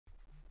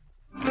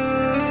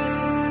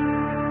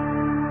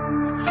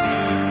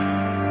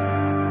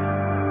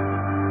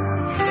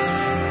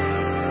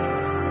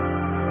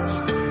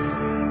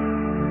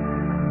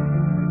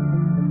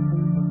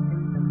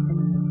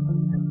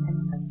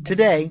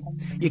Today,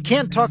 you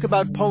can't talk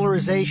about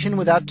polarization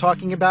without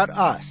talking about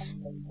us,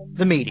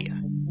 the media.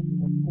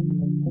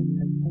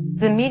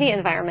 The media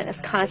environment is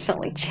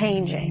constantly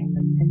changing.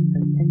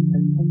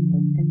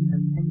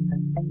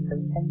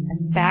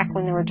 Back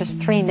when there were just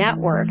 3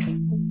 networks,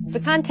 the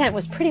content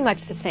was pretty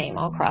much the same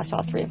all across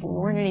all 3 of them. There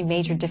weren't any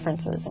major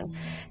differences in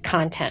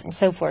content and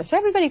so forth. So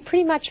everybody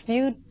pretty much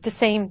viewed the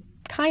same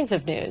kinds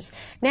of news.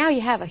 Now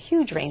you have a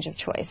huge range of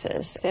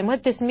choices. And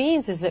what this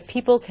means is that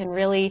people can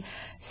really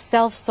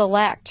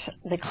self-select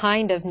the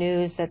kind of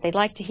news that they'd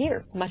like to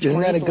hear much more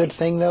easily. Isn't that a good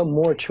thing, though?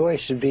 More choice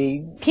should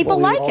be people what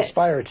we like all it.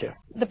 Aspire to.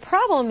 The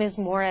problem is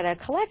more at a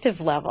collective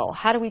level.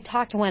 How do we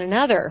talk to one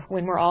another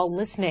when we're all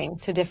listening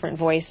to different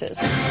voices?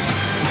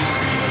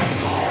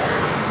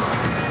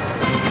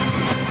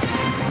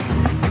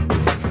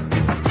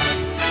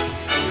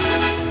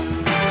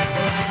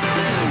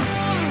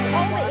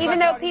 Even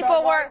though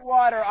people were,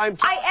 I'm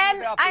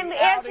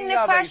asking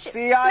the question.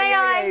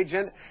 CIA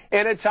agent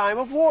in a time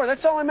of war.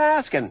 That's all I'm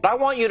asking. I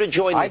want you to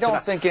join me. I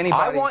don't think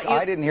anybody.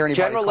 I didn't hear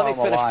anybody General, call let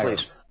me finish, a liar.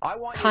 please.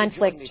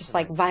 Conflict, just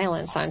like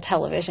violence on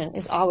television,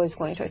 is always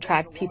going to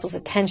attract people's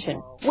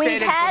attention.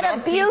 We've had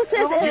abuses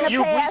in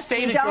the past.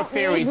 Stated you your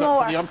theories need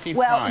more. for the umpteenth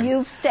well, time.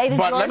 you've stated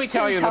but yours let me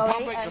tell too, you, Tony. the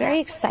public. It's very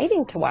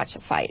exciting to watch a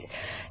fight.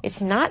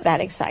 It's not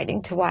that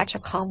exciting to watch a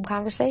calm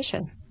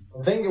conversation.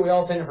 The thing that we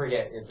all tend to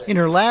forget is that In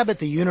her lab at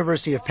the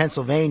University of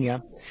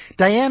Pennsylvania,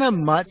 Diana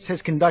Mutz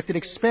has conducted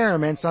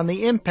experiments on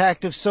the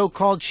impact of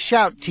so-called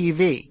shout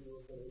TV.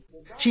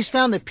 She's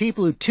found that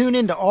people who tune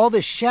into all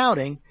this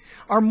shouting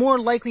are more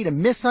likely to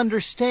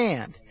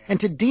misunderstand and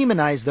to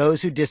demonize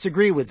those who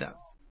disagree with them.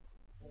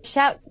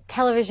 Shout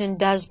television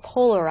does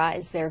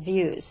polarize their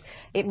views.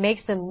 It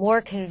makes them more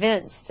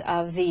convinced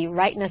of the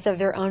rightness of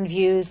their own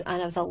views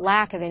and of the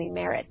lack of any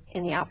merit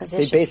in the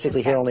opposition. They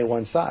basically hear only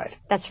one side.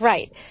 That's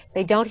right.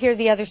 They don't hear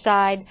the other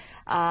side,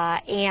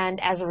 and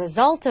as a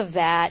result of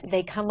that,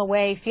 they come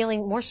away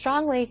feeling more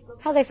strongly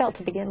how they felt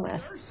to begin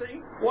with.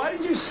 Why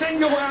did you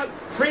single out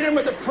freedom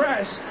of the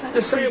press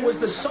to say it was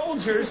the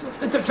soldiers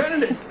that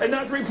defended it and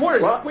not the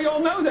reporters? Well, we all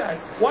know that.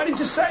 Why did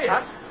you say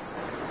it?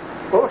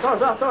 Well,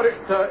 because I thought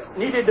it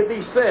needed to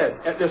be said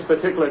at this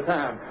particular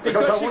time.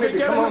 Because I you wanted could to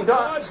get come an on top.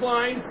 applause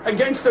line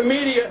against the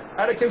media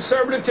at a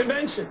conservative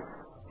convention.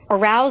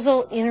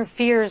 Arousal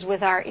interferes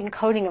with our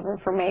encoding of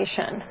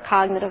information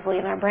cognitively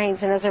in our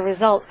brains, and as a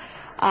result,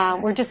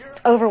 we're just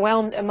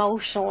overwhelmed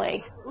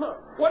emotionally. Look,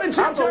 what did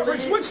Jim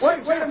Jeffords, what's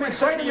Jim Jeffords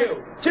say to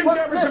you? Jim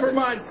Jeffords of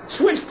Vermont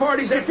switched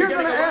parties after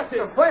getting elected.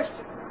 Ask a question.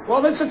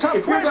 Well, that's a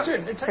tough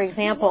question. For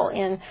example,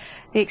 in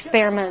the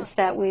experiments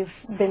that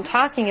we've been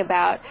talking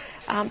about,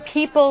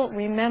 people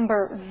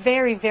remember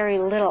very, very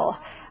little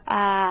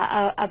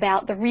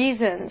about the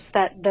reasons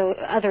that the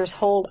others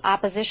hold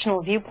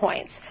oppositional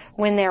viewpoints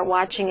when they're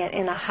watching it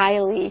in a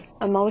highly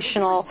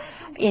emotional,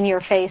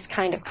 in-your-face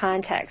kind of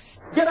context.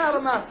 Get out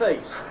of my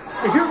face.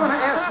 If you're going to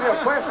ask me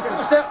a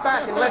question, step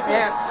back and let me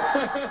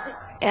answer.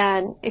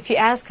 And if you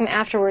ask them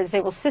afterwards,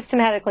 they will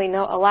systematically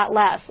know a lot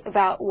less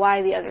about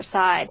why the other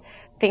side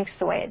thinks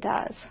the way it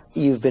does.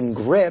 You've been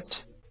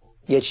gripped,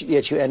 yet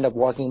you end up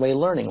walking away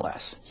learning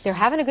less. They're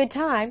having a good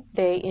time,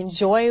 they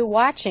enjoy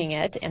watching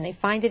it, and they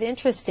find it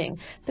interesting,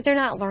 but they're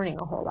not learning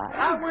a whole lot.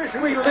 I wish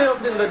we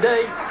lived in the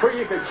day where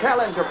you could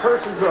challenge a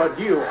person to a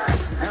duel.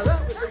 Now that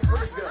would be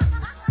pretty good.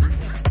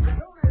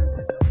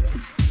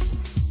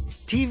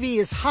 TV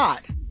is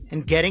hot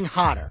and getting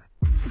hotter.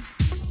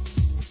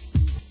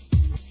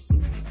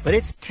 But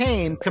it's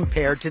tame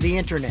compared to the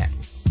internet.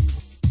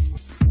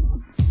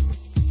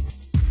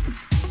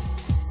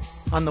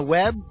 On the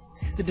web,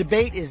 the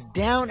debate is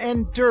down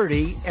and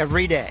dirty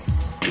every day.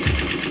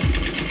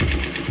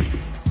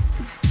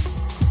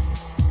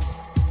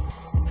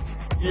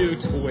 You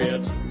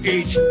twit.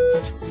 Each.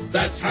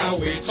 That's how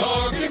we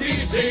talk in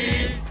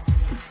D.C.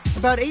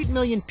 About 8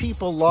 million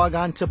people log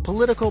on to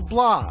political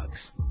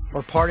blogs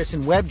or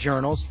partisan web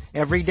journals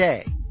every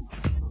day.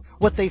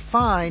 What they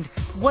find,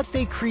 what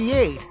they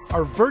create,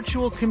 are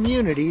virtual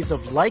communities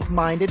of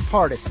like-minded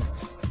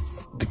partisans.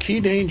 The key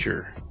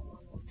danger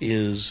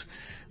is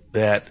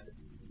that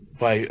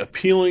by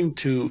appealing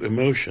to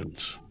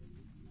emotions,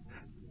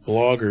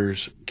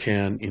 bloggers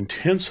can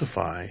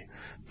intensify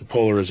the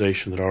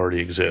polarization that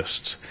already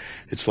exists.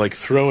 It's like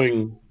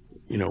throwing,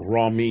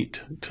 raw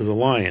meat to the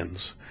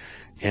lions,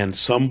 and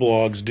some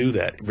blogs do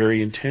that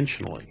very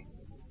intentionally.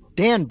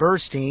 Dan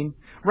Burstein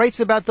writes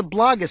about the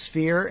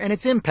blogosphere and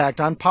its impact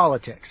on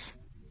politics.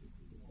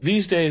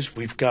 These days,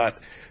 we've got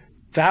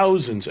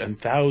thousands and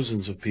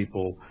thousands of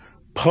people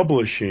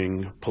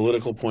publishing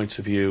political points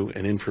of view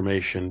and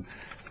information,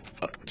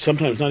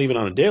 sometimes not even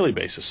on a daily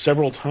basis,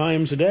 several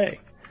times a day.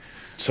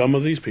 Some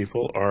of these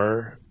people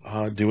are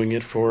doing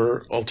it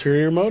for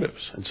ulterior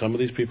motives, and some of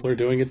these people are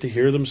doing it to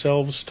hear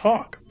themselves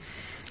talk,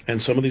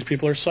 and some of these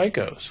people are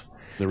psychos.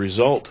 The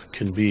result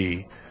can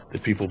be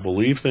that people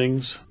believe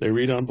things they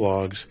read on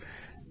blogs,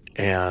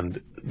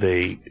 and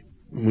they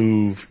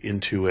move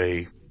into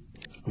a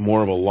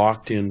more of a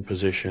locked-in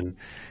position,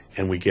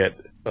 and we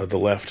get the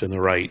left and the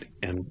right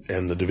and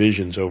the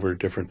divisions over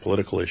different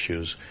political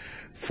issues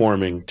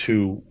forming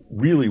two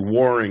really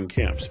warring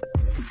camps.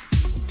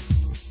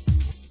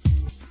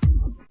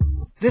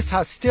 This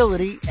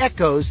hostility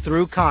echoes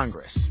through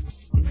Congress.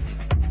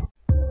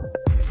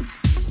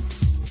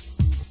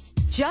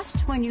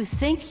 Just when you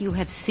think you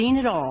have seen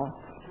it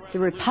all, the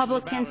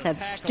Republicans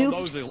have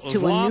stooped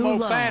to a new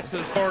low.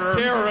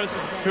 Terrorists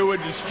who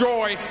would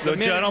destroy the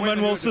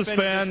gentleman will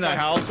suspend. The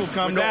House will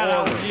come to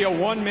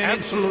order.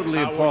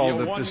 Absolutely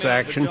appalled at this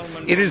action.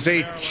 It is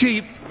a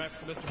cheap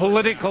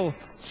political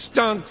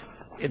stunt.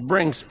 It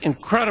brings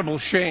incredible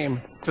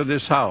shame to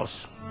this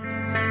House.